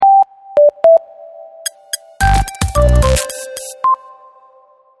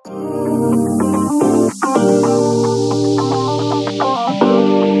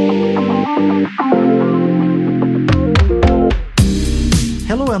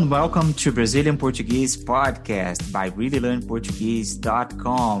and welcome to Brazilian Portuguese Podcast by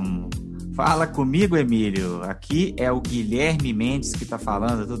reallylearnportuguese.com. Fala comigo, Emílio. Aqui é o Guilherme Mendes que tá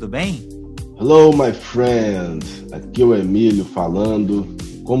falando, tudo bem? Hello, my friend. Aqui é o Emílio falando.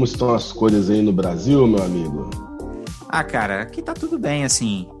 Como estão as coisas aí no Brasil, meu amigo? Cara, aqui tá tudo bem,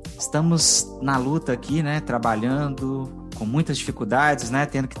 assim. Estamos na luta aqui, né, trabalhando com muitas dificuldades, né,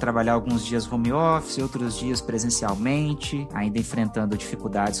 tendo que trabalhar alguns dias home office, outros dias presencialmente, ainda enfrentando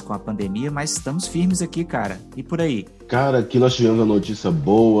dificuldades com a pandemia, mas estamos firmes aqui, cara. E por aí? Cara, aqui nós tivemos uma notícia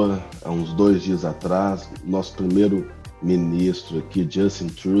boa há uns 2 dias atrás. Nosso primeiro-ministro aqui, Justin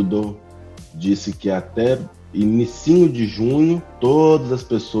Trudeau, disse que até inicinho de junho, todas as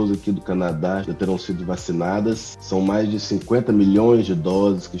pessoas aqui do Canadá já terão sido vacinadas. São mais de 50 milhões de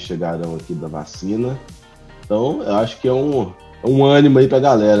doses que chegarão aqui da vacina. Então, eu acho que é um ânimo aí pra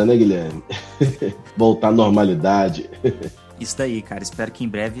galera, né, Guilherme? Voltar à normalidade. Isso daí, cara. Espero que em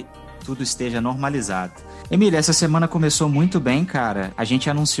breve tudo esteja normalizado. Emília, essa semana começou muito bem, cara. A gente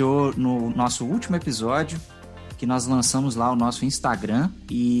anunciou no nosso último episódio que nós lançamos lá o nosso Instagram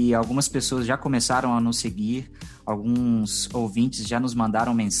e algumas pessoas já começaram a nos seguir, alguns ouvintes já nos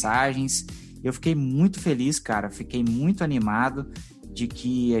mandaram mensagens. Eu fiquei muito feliz, cara, fiquei muito animado de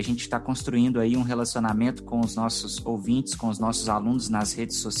que a gente está construindo aí um relacionamento com os nossos ouvintes, com os nossos alunos nas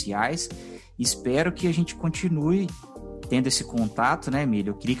redes sociais. Espero que a gente continue tendo esse contato, né,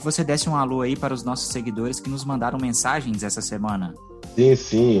 Emílio? Eu queria que você desse um alô aí para os nossos seguidores que nos mandaram mensagens essa semana.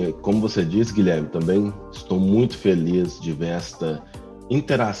 Sim, como você disse, Guilherme, também estou muito feliz de ver esta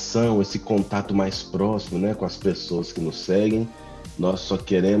interação, esse contato mais próximo, né, com as pessoas que nos seguem. Nós só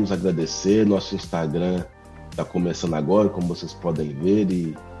queremos agradecer, nosso Instagram está começando agora, como vocês podem ver,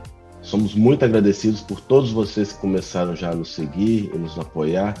 e somos muito agradecidos por todos vocês que começaram já a nos seguir e nos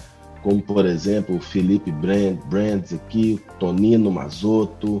apoiar, como, por exemplo, o Felipe Brands aqui, o Tonino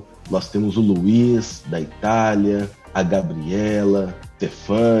Mazotto, nós temos o Luiz, da Itália, a Gabriela,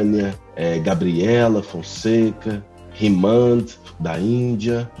 Stefânia, Gabriela Fonseca, Rimand, da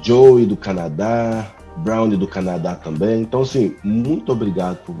Índia, Joey, do Canadá, Brownie do Canadá também. Então, assim, muito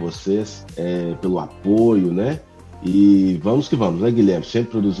obrigado por vocês, pelo apoio, né? E vamos que vamos, né, Guilherme?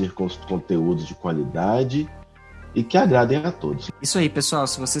 Sempre produzir conteúdos de qualidade e que agradem a todos. Isso aí, pessoal.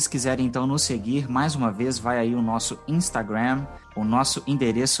 Se vocês quiserem, então, nos seguir, mais uma vez, vai aí o nosso Instagram. O nosso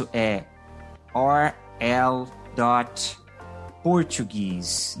endereço é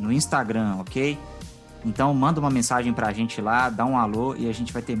orl.portuguese no Instagram, ok? Então, manda uma mensagem pra gente lá, dá um alô e a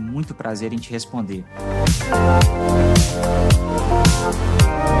gente vai ter muito prazer em te responder.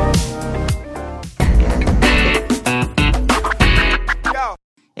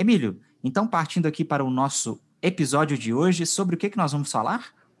 Emílio, então partindo aqui para o nosso episódio de hoje, sobre o que nós vamos falar?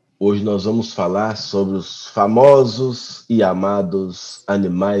 Hoje nós vamos falar sobre os famosos e amados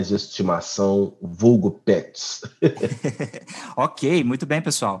animais de estimação, vulgo pets. Ok, muito bem,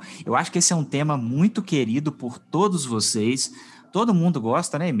 pessoal. Eu acho que esse é um tema muito querido por todos vocês. Todo mundo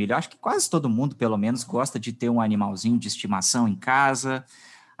gosta, né, Emílio? Eu acho que quase todo mundo, pelo menos, gosta de ter um animalzinho de estimação em casa,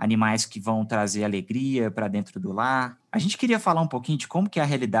 animais que vão trazer alegria para dentro do lar. A gente queria falar um pouquinho de como que é a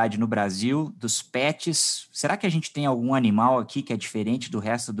realidade no Brasil, dos pets. Será que a gente tem algum animal aqui que é diferente do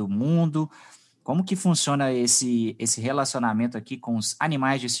resto do mundo? Como que funciona esse relacionamento aqui com os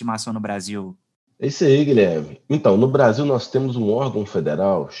animais de estimação no Brasil? É isso aí, Guilherme. Então, no Brasil nós temos um órgão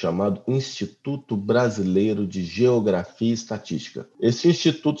federal chamado Instituto Brasileiro de Geografia e Estatística. Esse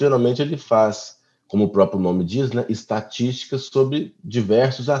instituto geralmente ele faz, como o próprio nome diz, né, estatísticas sobre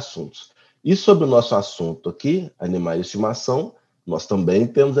diversos assuntos. E sobre o nosso assunto aqui, animais de estimação, nós também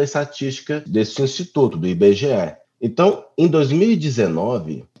temos a estatística desse instituto, do IBGE. Então, em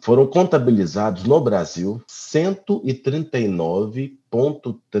 2019, foram contabilizados no Brasil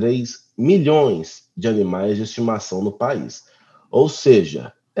 139,3 milhões de animais de estimação no país. Ou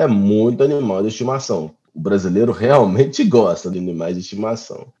seja, é muito animal de estimação. O brasileiro realmente gosta de animais de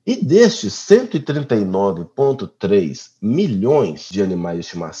estimação. E destes 139,3 milhões de animais de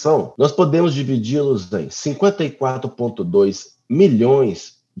estimação, nós podemos dividi-los em 54,2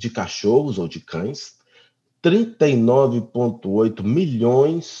 milhões de cachorros ou de cães, 39,8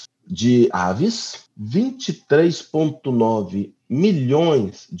 milhões de aves, 23,9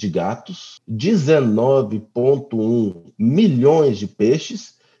 milhões de gatos, 19,1 milhões de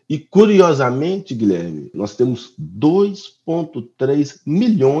peixes e, curiosamente, Guilherme, nós temos 2,3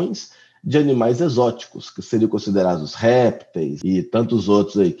 milhões de animais exóticos, que seriam considerados répteis e tantos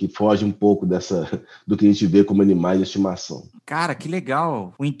outros aí que fogem um pouco do que a gente vê como animais de estimação. Cara, que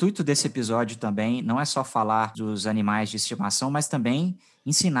legal! O intuito desse episódio também não é só falar dos animais de estimação, mas também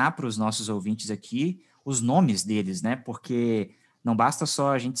ensinar para os nossos ouvintes aqui os nomes deles, né? Porque Não basta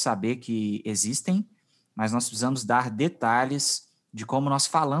só a gente saber que existem, mas nós precisamos dar detalhes de como nós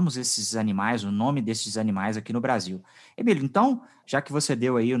falamos esses animais, o nome desses animais aqui no Brasil. Emílio, então, já que você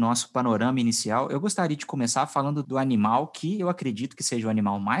deu aí o nosso panorama inicial, eu gostaria de começar falando do animal que eu acredito que seja o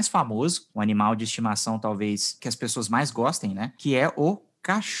animal mais famoso, o animal de estimação talvez que as pessoas mais gostem, né? Que é o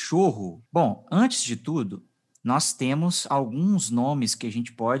cachorro. Bom, antes de tudo, nós temos alguns nomes que a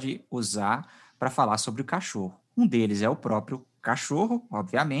gente pode usar para falar sobre o cachorro. Um deles é o próprio cachorro,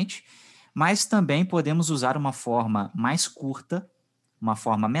 obviamente, mas também podemos usar uma forma mais curta, uma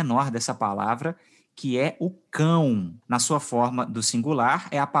forma menor dessa palavra, que é o cão. Na sua forma do singular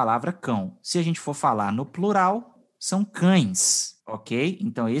é a palavra cão. Se a gente for falar no plural, são cães, ok?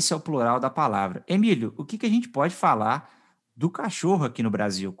 Então esse é o plural da palavra. Emílio, o que a gente pode falar do cachorro aqui no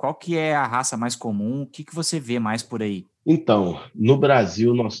Brasil? Qual que é a raça mais comum? O que você vê mais por aí? Então, no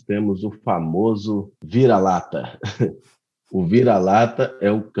Brasil nós temos o famoso vira-lata. O vira-lata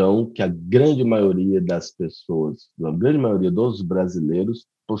é o cão que a grande maioria das pessoas, a grande maioria dos brasileiros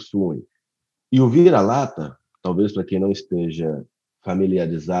possuem. E o vira-lata, talvez para quem não esteja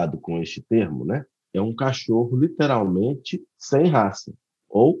familiarizado com este termo, né, é um cachorro literalmente sem raça.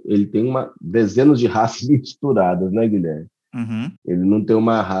 Ou ele tem dezenas de raças misturadas, né, Guilherme? Uhum. Ele não tem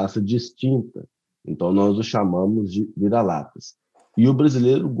uma raça distinta. Então nós o chamamos de vira-latas. E o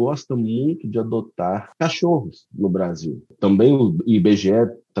brasileiro gosta muito de adotar cachorros no Brasil. Também o IBGE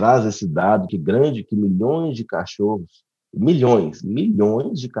traz esse dado que milhões de cachorros, milhões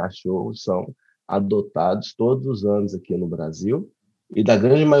de cachorros são adotados todos os anos aqui no Brasil, e da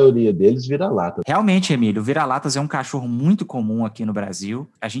grande maioria deles vira-lata. Realmente, Emílio, o vira-latas é um cachorro muito comum aqui no Brasil.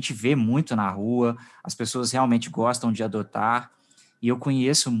 A gente vê muito na rua, as pessoas realmente gostam de adotar. E eu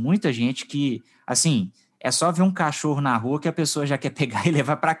conheço muita gente que, assim, é só ver um cachorro na rua que a pessoa já quer pegar e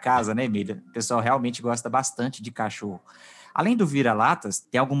levar para casa, né, Emílio? O pessoal realmente gosta bastante de cachorro. Além do vira-latas,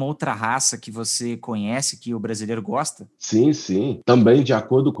 tem alguma outra raça que você conhece que o brasileiro gosta? Sim, sim. Também, de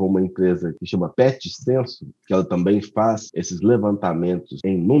acordo com uma empresa que chama Pet Censo, que ela também faz esses levantamentos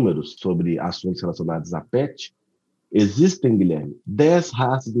em números sobre assuntos relacionados a pet, existem, Guilherme, 10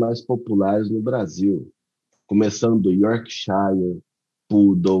 raças mais populares no Brasil, começando do Yorkshire,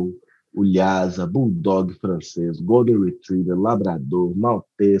 Poodle, o Lhasa, Bulldog francês, Golden Retriever, Labrador,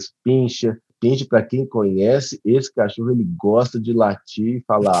 Maltês, Pinscher. Pinscher, para quem conhece, esse cachorro ele gosta de latir e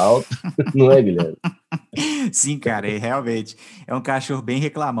falar alto, não é, Guilherme? Sim, cara, realmente. É um cachorro bem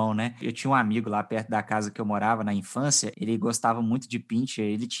reclamão, né? Eu tinha um amigo lá perto da casa que eu morava na infância, ele gostava muito de pincher,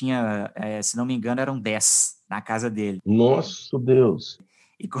 ele tinha, se não me engano, eram 10 na casa dele. Nosso Deus!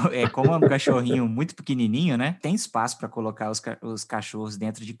 E como é um cachorrinho muito pequenininho, né? Tem espaço para colocar os cachorros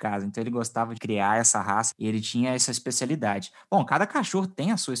dentro de casa. Então ele gostava de criar essa raça e ele tinha essa especialidade. Bom, cada cachorro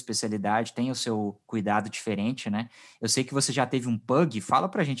tem a sua especialidade, tem o seu cuidado diferente, né? Eu sei que você já teve um pug. Fala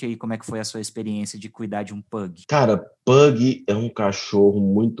pra gente aí como é que foi a sua experiência de cuidar de um pug. Cara, Pug é um cachorro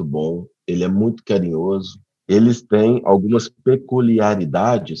muito bom, ele é muito carinhoso. Eles têm algumas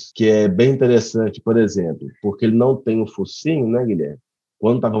peculiaridades que é bem interessante, por exemplo, porque ele não tem o focinho, né, Guilherme?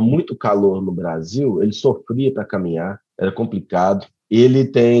 Quando estava muito calor no Brasil, ele sofria para caminhar, era complicado. Ele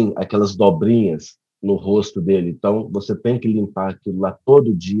tem aquelas dobrinhas no rosto dele, então você tem que limpar aquilo lá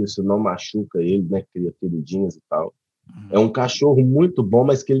todo dia, senão machuca ele, né, cria feridinhas e tal. É um cachorro muito bom,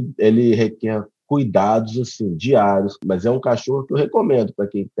 mas que ele requer cuidados assim diários. Mas é um cachorro que eu recomendo para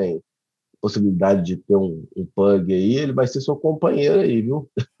quem tem possibilidade de ter um pug aí, ele vai ser seu companheiro aí, viu?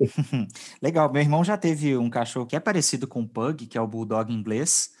 Legal, meu irmão já teve um cachorro que é parecido com o pug, que é o bulldog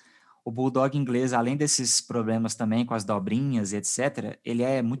inglês. O bulldog inglês, além desses problemas também com as dobrinhas e etc., ele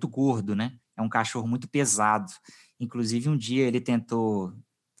é muito gordo, né? É um cachorro muito pesado. Inclusive, um dia ele tentou,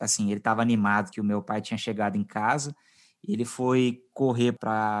 assim, ele estava animado que o meu pai tinha chegado em casa, ele foi correr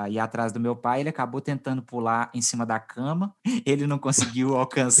para ir atrás do meu pai, ele acabou tentando pular em cima da cama, ele não conseguiu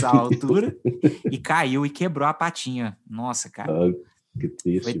alcançar a altura e caiu e quebrou a patinha. Nossa, cara. Ah, que Foi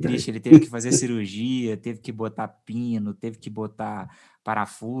triste, velho. triste, ele teve que fazer cirurgia, teve que botar pino, teve que botar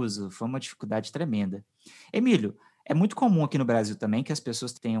parafuso, foi uma dificuldade tremenda. Emílio, é muito comum aqui no Brasil também que as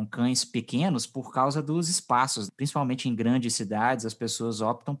pessoas tenham cães pequenos por causa dos espaços, principalmente em grandes cidades, as pessoas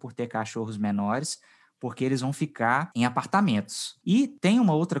optam por ter cachorros menores porque eles vão ficar em apartamentos. E tem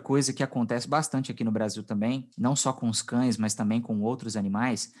uma outra coisa que acontece bastante aqui no Brasil também, não só com os cães, mas também com outros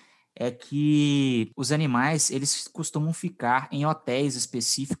animais, é que os animais, eles costumam ficar em hotéis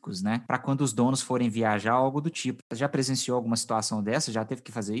específicos, né? Para quando os donos forem viajar, algo do tipo. Você já presenciou alguma situação dessa? Já teve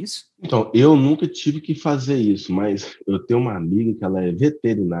que fazer isso? Então, eu nunca tive que fazer isso, mas eu tenho uma amiga que ela é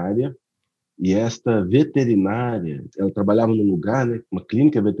veterinária e esta veterinária, ela trabalhava num lugar, né, uma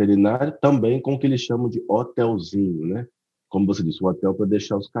clínica veterinária, também com o que eles chamam de hotelzinho, né? como você disse, um hotel para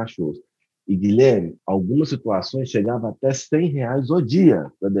deixar os cachorros. E, Guilherme, algumas situações chegavam até R$ 100 o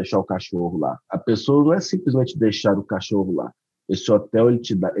dia para deixar o cachorro lá. A pessoa não é simplesmente deixar o cachorro lá. Esse hotel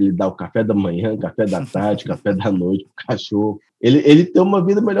ele dá o café da manhã, café da tarde, café da noite para o cachorro. Ele tem uma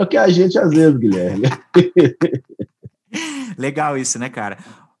vida melhor que a gente, às vezes, Guilherme. Legal isso, né, cara?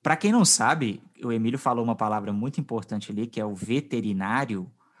 Para quem não sabe, o Emílio falou uma palavra muito importante ali, que é o veterinário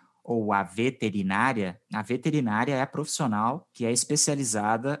ou a veterinária. A veterinária é a profissional que é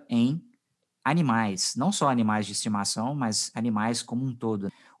especializada em animais, não só animais de estimação, mas animais como um todo.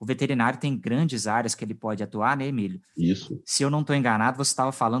 O veterinário tem grandes áreas que ele pode atuar, né, Emílio? Isso, Se eu não estou enganado, você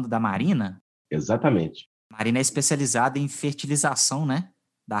estava falando da Marina? exatamente. A Marina é especializada em fertilização, né?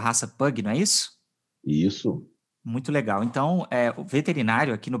 Da raça Pug, não é isso? Isso. Muito legal. Então, o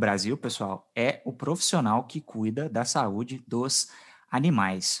veterinário aqui no Brasil, pessoal, é o profissional que cuida da saúde dos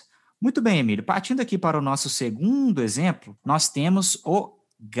animais. Muito bem, Emílio. Partindo aqui para o nosso segundo exemplo, nós temos o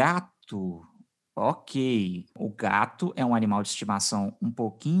gato. Ok. O gato é um animal de estimação um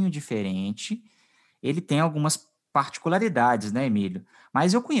pouquinho diferente. Ele tem algumas particularidades, né, Emílio?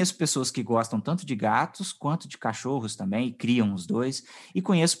 Mas eu conheço pessoas que gostam tanto de gatos quanto de cachorros também, e criam os dois, e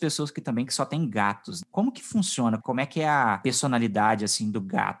conheço pessoas que também que só têm gatos. Como que funciona? Como é que é a personalidade assim do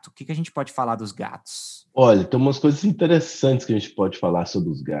gato? O que que a gente pode falar dos gatos? Olha, tem umas coisas interessantes que a gente pode falar sobre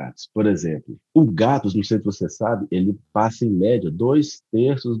os gatos. Por exemplo, o gato, não sei se você sabe, ele passa em média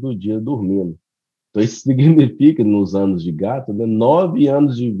 2/3 do dia dormindo. Então, isso significa, nos anos de gato, né, 9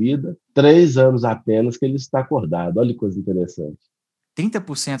 anos de vida, 3 anos apenas que ele está acordado. Olha que coisa interessante.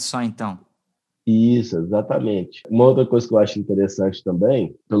 30% só então. Isso, exatamente. Uma outra coisa que eu acho interessante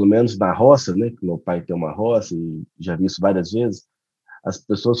também, pelo menos na roça, né, que meu pai tem uma roça e já vi isso várias vezes, as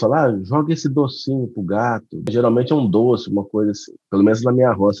pessoas falam, joga esse docinho pro gato. Geralmente é um doce, uma coisa assim. Pelo menos na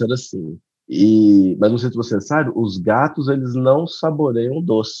minha roça era assim. Mas não sei se você sabe, os gatos, eles não saboreiam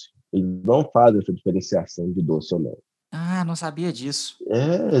doce. Eles não fazem essa diferenciação de doce ou não. Ah, não sabia disso.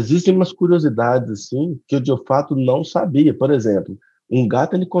 Existem umas curiosidades assim que eu de fato não sabia. Por exemplo, um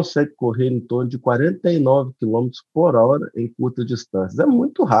gato ele consegue correr em torno de 49 quilômetros por hora em curta distância. É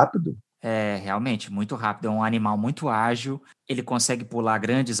muito rápido. É realmente muito rápido, é um animal muito ágil, ele consegue pular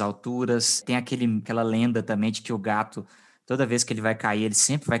grandes alturas. Tem aquela lenda também de que o gato, toda vez que ele vai cair, ele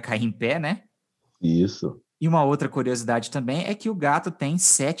sempre vai cair em pé, né? Isso. E uma outra curiosidade também é que o gato tem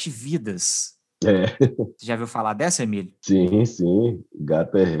 7 vidas. É, Você já viu falar dessa, Emílio? sim, sim. O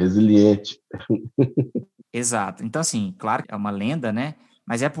gato é resiliente. Exato. Então, assim, claro que é uma lenda, né?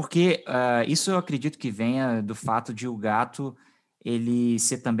 Mas é porque isso eu acredito que venha do fato de o gato ele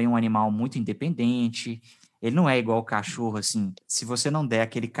ser também um animal muito independente. Ele não é igual o cachorro, assim. Se você não der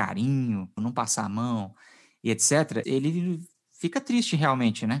aquele carinho, não passar a mão e etc., ele fica triste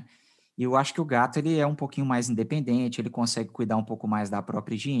realmente, né? E eu acho que o gato ele é um pouquinho mais independente, ele consegue cuidar um pouco mais da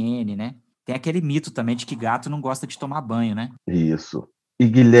própria higiene, né? Tem aquele mito também de que gato não gosta de tomar banho, né? Isso. E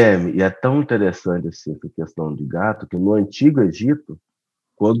Guilherme, e é tão interessante assim, essa questão de gato, que no Antigo Egito,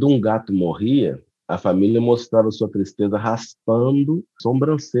 quando um gato morria, a família mostrava sua tristeza raspando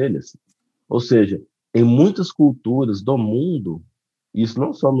sobrancelhas. Ou seja, em muitas culturas do mundo, isso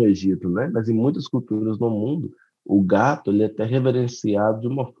não só no Egito, né, mas em muitas culturas do mundo, o gato ele é até reverenciado de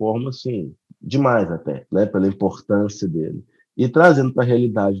uma forma assim, demais até, né, pela importância dele. E trazendo para a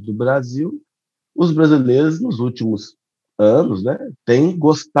realidade do Brasil, os brasileiros nos últimos anos, né, têm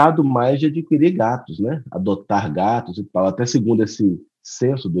gostado mais de adquirir gatos, né, adotar gatos e tal. Até segundo esse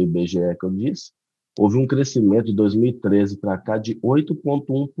censo do IBGE que eu disse, houve um crescimento de 2013 para cá de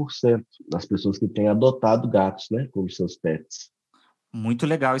 8,1% das pessoas que têm adotado gatos, né, como seus pets. Muito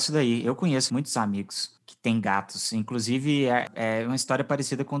legal isso daí. Eu conheço muitos amigos que têm gatos. Inclusive, é uma história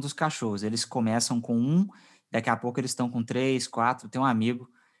parecida com a dos cachorros. Eles começam com um, daqui a pouco eles estão com 3, 4. Tem um amigo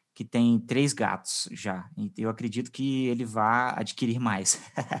que tem 3 gatos já. E eu acredito que ele vá adquirir mais.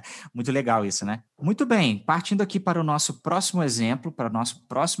 Muito legal isso, né? Muito bem. Partindo aqui para o nosso próximo exemplo, para o nosso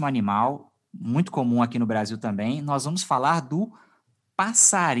próximo animal, muito comum aqui no Brasil também, nós vamos falar do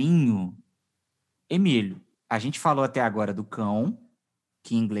passarinho. Emílio, a gente falou até agora do cão,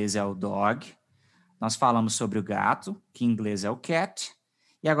 que em inglês é o dog. Nós falamos sobre o gato, que em inglês é o cat.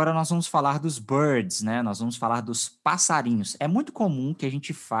 E agora nós vamos falar dos birds, né? Nós vamos falar dos passarinhos. É muito comum que a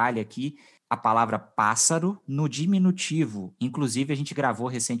gente fale aqui a palavra pássaro no diminutivo. Inclusive, a gente gravou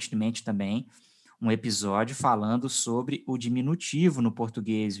recentemente também um episódio falando sobre o diminutivo no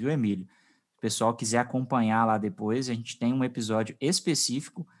português, viu, Emílio? Se o pessoal quiser acompanhar lá depois, a gente tem um episódio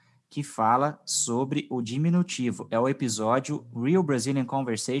específico que fala sobre o diminutivo. É o episódio Real Brazilian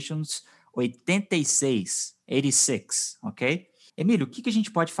Conversations 86, ok? Emílio, o que a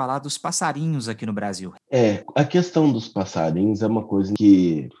gente pode falar dos passarinhos aqui no Brasil? A questão dos passarinhos é uma coisa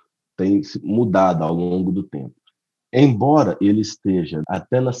que tem mudado ao longo do tempo. Embora ele esteja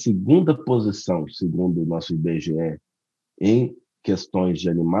até na segunda posição, segundo o nosso IBGE, em questões de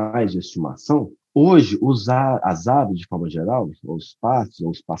animais de estimação, hoje as aves, de forma geral, os pássaros,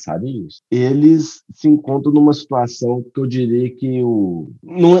 os passarinhos, eles se encontram numa situação que eu diria que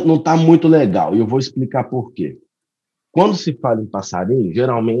não está muito legal, e eu vou explicar por quê. Quando se fala em passarinho,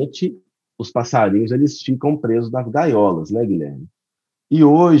 geralmente os passarinhos eles ficam presos nas gaiolas, né, Guilherme? E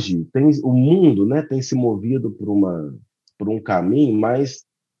hoje o mundo, né, tem se movido por um caminho mais,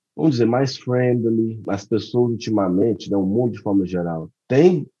 vamos dizer, mais friendly. As pessoas ultimamente, né, o mundo de forma geral,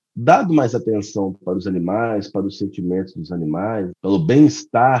 tem dado mais atenção para os animais, para os sentimentos dos animais, pelo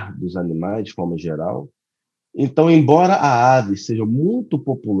bem-estar dos animais de forma geral. Então, embora a ave seja muito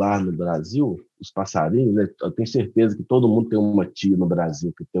popular no Brasil, os passarinhos, né, eu tenho certeza que todo mundo tem uma tia no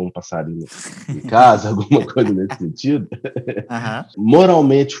Brasil que tem um passarinho em casa, alguma coisa nesse sentido. Aham.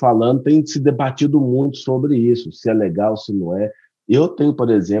 Moralmente falando, tem se debatido muito sobre isso, se é legal, se não é. Eu tenho, por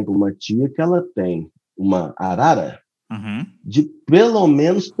exemplo, uma tia que ela tem uma arara Uhum. de pelo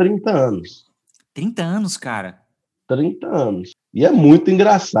menos 30 anos. 30 anos, cara. 30 anos. E é muito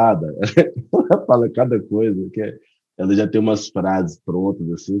engraçada. Ela fala cada coisa, ela já tem umas frases prontas,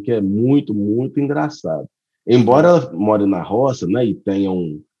 assim, que é muito, muito engraçado. Embora ela more na roça, né, e tenha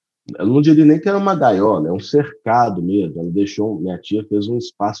eu não diria nem que era uma gaiola, é um cercado mesmo. Minha tia fez um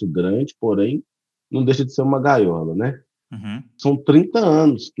espaço grande, porém não deixa de ser uma gaiola, né? Uhum. São 30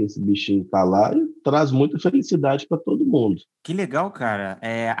 anos que esse bichinho está lá e traz muita felicidade para todo mundo. Que legal, cara.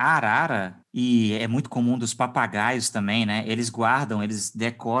 A arara, e é muito comum dos papagaios também, né? Eles guardam, eles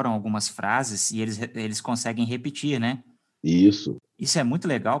decoram algumas frases e eles conseguem repetir, né? Isso. Isso é muito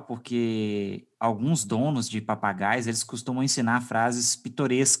legal porque alguns donos de papagaios, eles costumam ensinar frases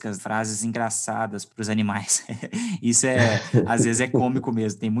pitorescas, frases engraçadas para os animais. Isso às vezes é cômico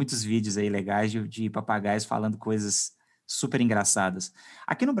mesmo. Tem muitos vídeos aí legais de papagaios falando coisas super engraçadas.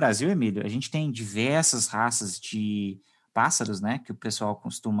 Aqui no Brasil, Emílio, a gente tem diversas raças de pássaros, né, que o pessoal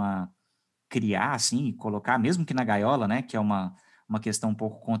costuma criar assim e colocar, mesmo que na gaiola, né, que é uma questão um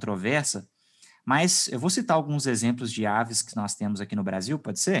pouco controversa. Mas eu vou citar alguns exemplos de aves que nós temos aqui no Brasil,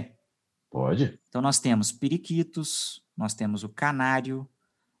 pode ser? Pode? Então, nós temos periquitos, nós temos o canário,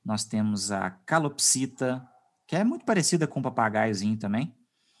 nós temos a calopsita, que é muito parecida com o papagaiozinho também.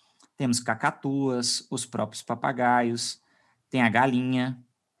 Temos cacatuas, os próprios papagaios, tem a galinha,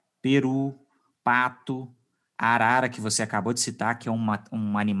 peru, pato, a arara, que você acabou de citar, que é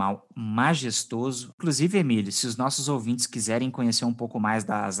um animal majestoso. Inclusive, Emílio, se os nossos ouvintes quiserem conhecer um pouco mais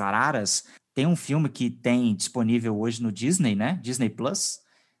das araras, tem um filme que tem disponível hoje no Disney, né? Disney Plus,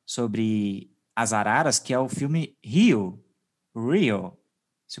 sobre as araras, que é o filme Rio.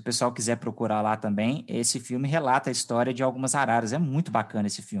 Se o pessoal quiser procurar lá também, esse filme relata a história de algumas araras. É muito bacana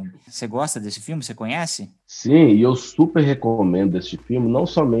esse filme. Você gosta desse filme? Você conhece? Sim, e eu super recomendo este filme, não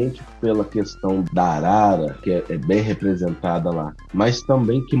somente pela questão da arara, que é bem representada lá, mas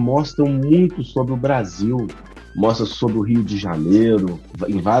também que mostra muito sobre o Brasil, mostra sobre o Rio de Janeiro.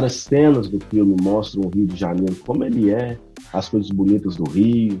 Em várias cenas do filme mostram o Rio de Janeiro como ele é, as coisas bonitas do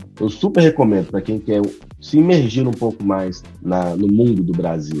Rio. Eu super recomendo para quem quer se imergir um pouco mais no mundo do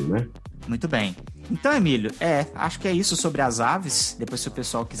Brasil, né? Muito bem. Então, Emílio, acho que é isso sobre as aves. Depois, se o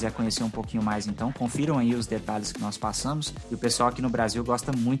pessoal quiser conhecer um pouquinho mais, então, confiram aí os detalhes que nós passamos. E o pessoal aqui no Brasil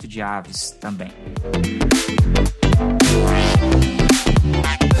gosta muito de aves também.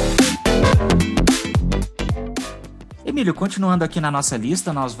 Emílio, continuando aqui na nossa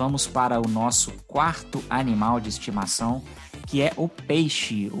lista, nós vamos para o nosso quarto animal de estimação, que é o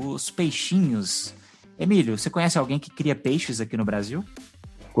peixe, os peixinhos. Emílio, você conhece alguém que cria peixes aqui no Brasil?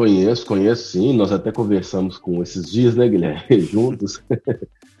 Conheço sim. Nós até conversamos com esses dias, né, Guilherme, juntos.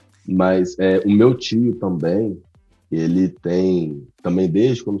 Mas o meu tio também, ele tem, também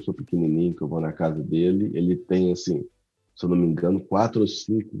desde quando eu sou pequenininho, que eu vou na casa dele, ele tem, assim, se eu não me engano, 4 ou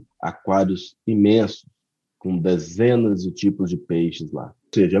 5 aquários imensos, com dezenas de tipos de peixes lá. Ou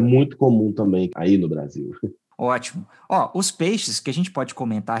seja, é muito comum também aí no Brasil. Ótimo. Os peixes, que a gente pode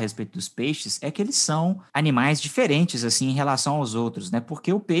comentar a respeito dos peixes, é que eles são animais diferentes, assim, em relação aos outros, né?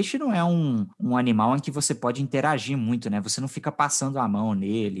 Porque o peixe não é um animal em que você pode interagir muito, né? Você não fica passando a mão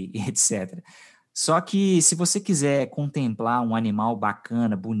nele, etc. Só que se você quiser contemplar um animal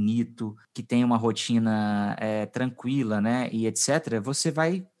bacana, bonito, que tem uma rotina tranquila, né, e etc., você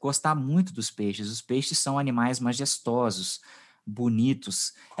vai gostar muito dos peixes. Os peixes são animais majestosos,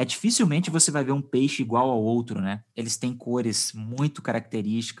 bonitos. Dificilmente você vai ver um peixe igual ao outro, né? Eles têm cores muito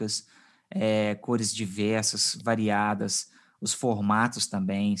características, cores diversas, variadas. os formatos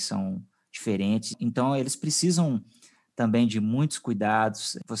também são diferentes. Então, eles precisam também de muitos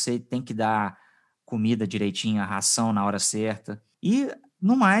cuidados. Você tem que dar comida direitinho, a ração na hora certa. E,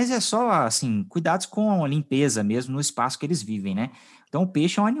 no mais, é só, assim, cuidados com a limpeza mesmo no espaço que eles vivem, né? Então, o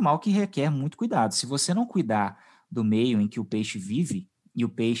peixe é um animal que requer muito cuidado. Se você não cuidar do meio em que o peixe vive, e o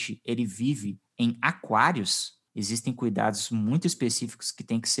peixe, ele vive em aquários, existem cuidados muito específicos que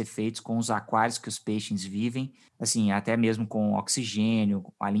têm que ser feitos com os aquários que os peixes vivem, assim, até mesmo com oxigênio,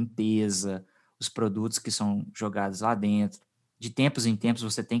 a limpeza, os produtos que são jogados lá dentro. De tempos em tempos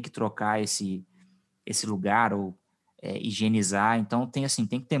você tem que trocar esse lugar ou higienizar. Então tem assim,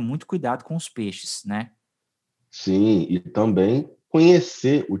 tem que ter muito cuidado com os peixes, né? Sim, e também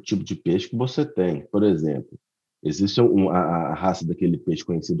conhecer o tipo de peixe que você tem. Por exemplo, existe a raça daquele peixe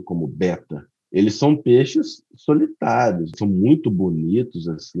conhecido como beta. Eles são peixes solitários, são muito bonitos,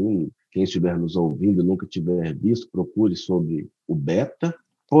 assim. Quem estiver nos ouvindo e nunca tiver visto, procure sobre o beta.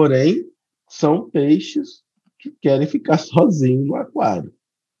 Porém, são peixes que querem ficar sozinhos no aquário.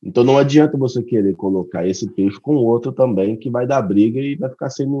 Então não adianta você querer colocar esse peixe com outro também, que vai dar briga e vai ficar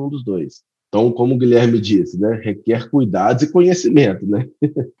sem nenhum dos dois. Então, como o Guilherme disse, né, requer cuidados e conhecimento, né?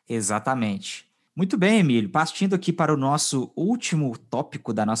 Exatamente. Muito bem, Emílio. Partindo aqui para o nosso último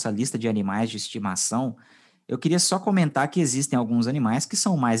tópico da nossa lista de animais de estimação, eu queria só comentar que existem alguns animais que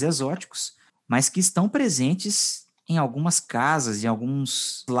são mais exóticos, mas que estão presentes em algumas casas e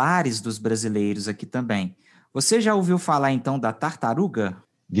alguns lares dos brasileiros aqui também. Você já ouviu falar então da tartaruga?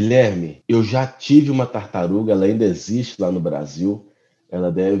 Guilherme, eu já tive uma tartaruga, ela ainda existe lá no Brasil.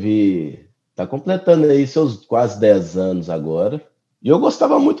 Ela deve estar completando aí seus quase 10 anos agora. E eu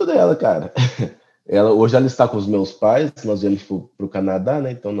gostava muito dela, cara. Hoje ela está com os meus pais, nós viemos para o Canadá,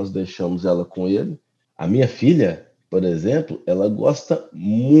 né? Então nós deixamos ela com ele. A minha filha, por exemplo, ela gosta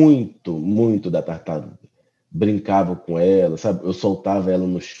muito, muito da tartaruga. Brincava com ela, sabe? Eu soltava ela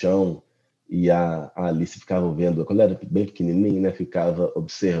no chão e a Alice ficava vendo, quando ela era bem pequenininha, né? Ficava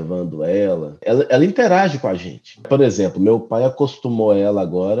observando ela. Ela interage com a gente. Por exemplo, meu pai acostumou ela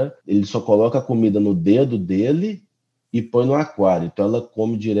agora, ele só coloca a comida no dedo dele e põe no aquário. Então ela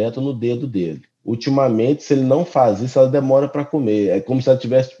come direto no dedo dele. Ultimamente, se ele não faz isso, ela demora para comer. É como se ela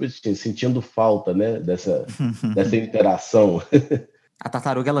estivesse tipo, assim, sentindo falta, né, dessa interação. A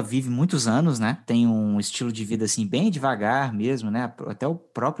tartaruga ela vive muitos anos, né? Tem um estilo de vida assim bem devagar mesmo, né? Até o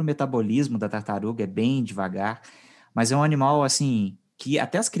próprio metabolismo da tartaruga é bem devagar, mas é um animal assim que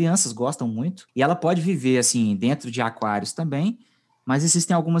até as crianças gostam muito e ela pode viver assim dentro de aquários também, mas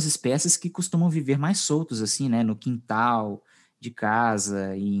existem algumas espécies que costumam viver mais soltos assim, né? No quintal de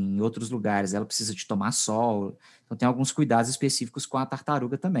casa e em outros lugares. Ela precisa de tomar sol, então tem alguns cuidados específicos com a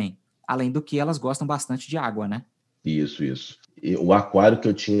tartaruga também. Além do que elas gostam bastante de água, né? Isso, isso. E o aquário que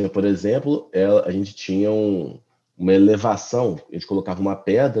eu tinha, por exemplo, a gente tinha uma elevação, a gente colocava uma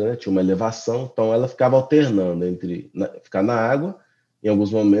pedra, né, tinha uma elevação, então ela ficava alternando entre ficar na água, em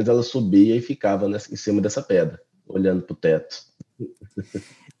alguns momentos ela subia e ficava em cima dessa pedra, olhando para o teto.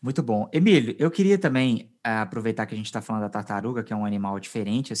 Muito bom. Emílio, eu queria também aproveitar que a gente está falando da tartaruga, que é um animal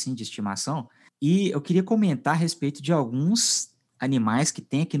diferente, assim, de estimação, e eu queria comentar a respeito de alguns animais que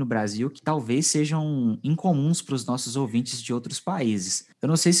tem aqui no Brasil que talvez sejam incomuns para os nossos ouvintes de outros países. Eu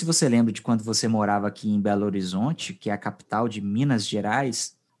não sei se você lembra de quando você morava aqui em Belo Horizonte, que é a capital de Minas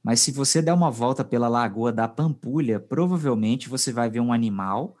Gerais, mas se você der uma volta pela Lagoa da Pampulha, provavelmente você vai ver um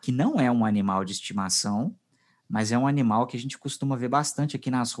animal que não é um animal de estimação, mas é um animal que a gente costuma ver bastante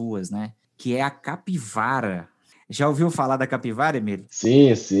aqui nas ruas, né? Que é a capivara. Já ouviu falar da capivara, Emílio?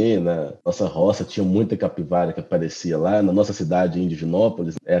 Sim, sim, na nossa roça tinha muita capivara que aparecia lá, na nossa cidade em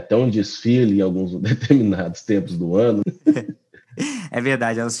Divinópolis, é até um desfile em alguns determinados tempos do ano. É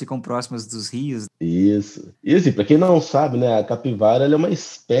verdade, elas ficam próximas dos rios. Isso. E assim, para quem não sabe, né, a capivara ela é uma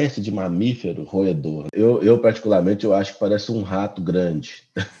espécie de mamífero roedor. Eu particularmente, eu acho que parece um rato grande,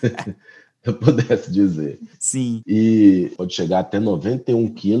 eu pudesse dizer. Sim. E pode chegar até 91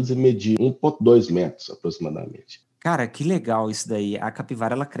 quilos e medir 1,2 metros aproximadamente. Cara, que legal isso daí. A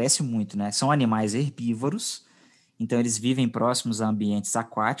capivara, ela cresce muito, né? São animais herbívoros, então eles vivem próximos a ambientes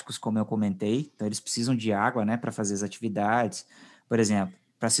aquáticos, como eu comentei. Então eles precisam de água, né, para fazer as atividades. Por exemplo,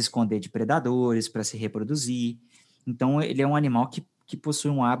 para se esconder de predadores, para se reproduzir. Então ele é um animal que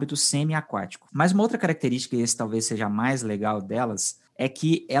possui um hábito semi-aquático. Mas uma outra característica, e esse talvez seja a mais legal delas, é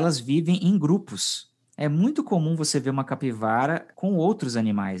que elas vivem em grupos. É muito comum você ver uma capivara com outros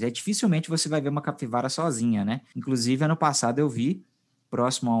animais. Dificilmente você vai ver uma capivara sozinha, né? Inclusive, ano passado eu vi,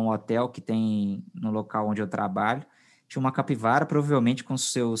 próximo a um hotel que tem no local onde eu trabalho, tinha uma capivara, provavelmente com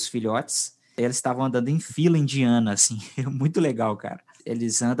seus filhotes. Eles estavam andando em fila indiana, assim. Muito legal, cara.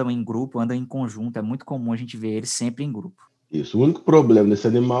 Eles andam em grupo, andam em conjunto. É muito comum a gente ver eles sempre em grupo. Isso. O único problema desse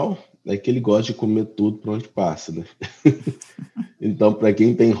animal é que ele gosta de comer tudo por onde passa, né? Então, para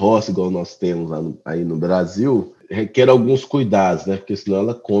quem tem roça, igual nós temos aí no Brasil, requer alguns cuidados, né? Porque senão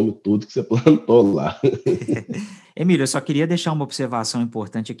ela come tudo que você plantou lá. Emílio, eu só queria deixar uma observação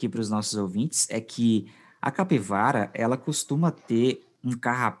importante aqui para os nossos ouvintes, é que a capivara, ela costuma ter um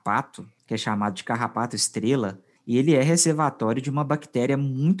carrapato, que é chamado de carrapato estrela, e ele é reservatório de uma bactéria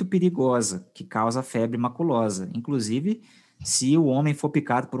muito perigosa, que causa febre maculosa. Inclusive, se o homem for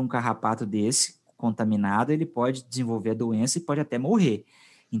picado por um carrapato desse, contaminado, ele pode desenvolver a doença e pode até morrer.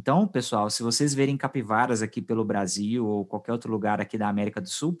 Então, pessoal, se vocês verem capivaras aqui pelo Brasil ou qualquer outro lugar aqui da América do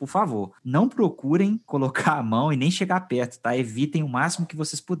Sul, por favor, não procurem colocar a mão e nem chegar perto, tá? Evitem o máximo que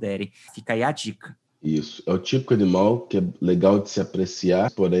vocês puderem. Fica aí a dica. Isso. É o típico animal que é legal de se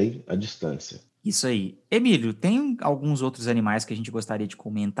apreciar, porém, à distância. Isso aí. Emílio, tem alguns outros animais que a gente gostaria de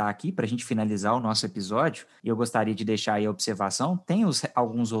comentar aqui para a gente finalizar o nosso episódio? E eu gostaria de deixar aí a observação. Tem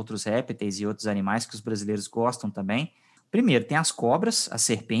alguns outros répteis e outros animais que os brasileiros gostam também. Primeiro, tem as cobras, as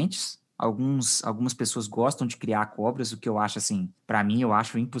serpentes. Algumas pessoas gostam de criar cobras, o que eu acho assim, para mim eu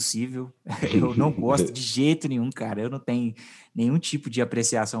acho impossível. Eu não gosto de jeito nenhum, cara. Eu não tenho nenhum tipo de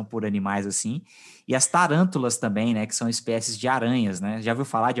apreciação por animais assim. E as tarântulas também, né, que são espécies de aranhas, né? Já ouviu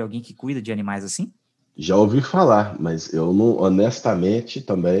falar de alguém que cuida de animais assim? Já ouvi falar, mas eu não, honestamente,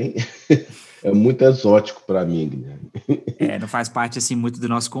 também é muito exótico para mim, Guilherme. Não faz parte assim muito do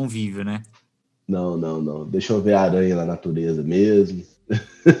nosso convívio, né? Não. Deixa eu ver a aranha na natureza mesmo.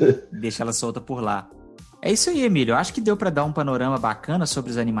 Deixa ela solta por lá. É isso aí, Emílio. Eu acho que deu para dar um panorama bacana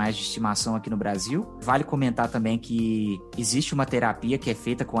sobre os animais de estimação aqui no Brasil. Vale comentar também que existe uma terapia que é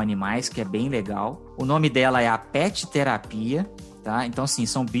feita com animais, que é bem legal. O nome dela é a pet terapia, tá? Então, assim,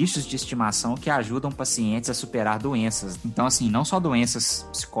 são bichos de estimação que ajudam pacientes a superar doenças. Então, assim, não só doenças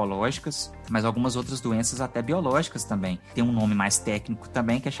psicológicas, mas algumas outras doenças até biológicas também. Tem um nome mais técnico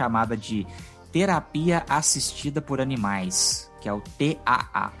também, que é chamada de terapia assistida por animais, que é o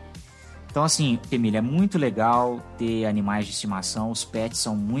TAA. Então, assim, Emília, é muito legal ter animais de estimação. Os pets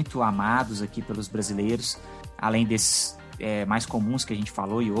são muito amados aqui pelos brasileiros. Além desses mais comuns que a gente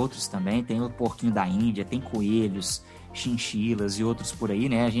falou e outros também. Tem o porquinho da Índia, tem coelhos, chinchilas e outros por aí,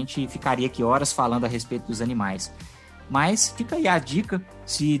 né? A gente ficaria aqui horas falando a respeito dos animais. Mas fica aí a dica,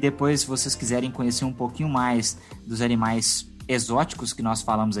 se depois vocês quiserem conhecer um pouquinho mais dos animais exóticos que nós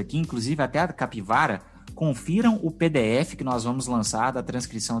falamos aqui, inclusive até a capivara, confiram o PDF que nós vamos lançar da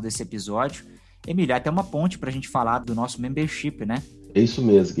transcrição desse episódio. Emílio, até uma ponte para a gente falar do nosso membership, né? É isso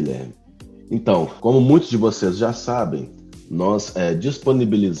mesmo, Guilherme. Então, como muitos de vocês já sabem, nós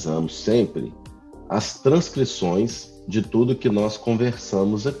disponibilizamos sempre as transcrições de tudo que nós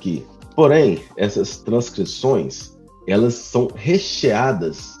conversamos aqui. Porém, essas transcrições, elas são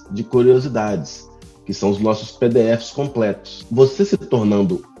recheadas de curiosidades, que são os nossos PDFs completos. Você se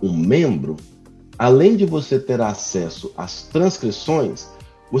tornando um membro, além de você ter acesso às transcrições,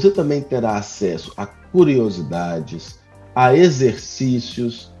 você também terá acesso a curiosidades, a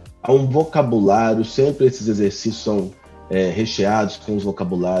exercícios, a um vocabulário. Sempre esses exercícios são recheados com os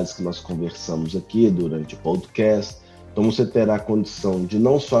vocabulários que nós conversamos aqui durante o podcast. Então você terá a condição de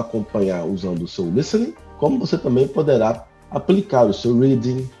não só acompanhar usando o seu listening, como você também poderá aplicar o seu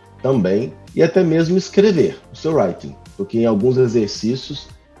reading também, e até mesmo escrever o seu writing, porque em alguns exercícios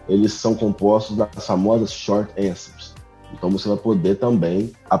eles são compostos das famosas short answers. Então você vai poder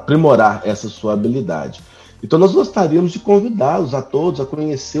também aprimorar essa sua habilidade. Então nós gostaríamos de convidá-los a todos a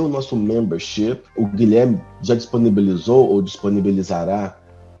conhecer o nosso membership. O Guilherme já disponibilizou ou disponibilizará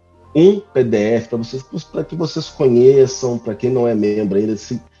um PDF para que vocês conheçam, para quem não é membro ainda,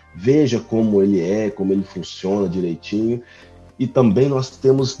 veja como ele funciona direitinho. E também nós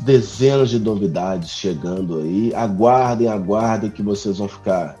temos dezenas de novidades chegando aí. Aguardem que vocês vão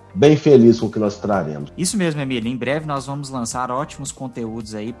ficar bem felizes com o que nós traremos. Isso mesmo, Emílio. Em breve nós vamos lançar ótimos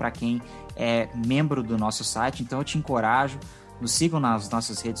conteúdos aí para quem é membro do nosso site. Então eu te encorajo, nos sigam nas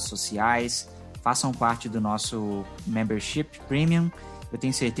nossas redes sociais, façam parte do nosso membership premium. Eu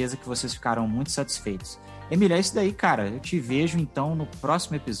tenho certeza que vocês ficarão muito satisfeitos. Emílio, é isso daí, cara. Eu te vejo, então, no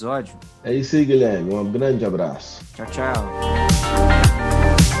próximo episódio. É isso aí, Guilherme. Um grande abraço. Tchau, tchau.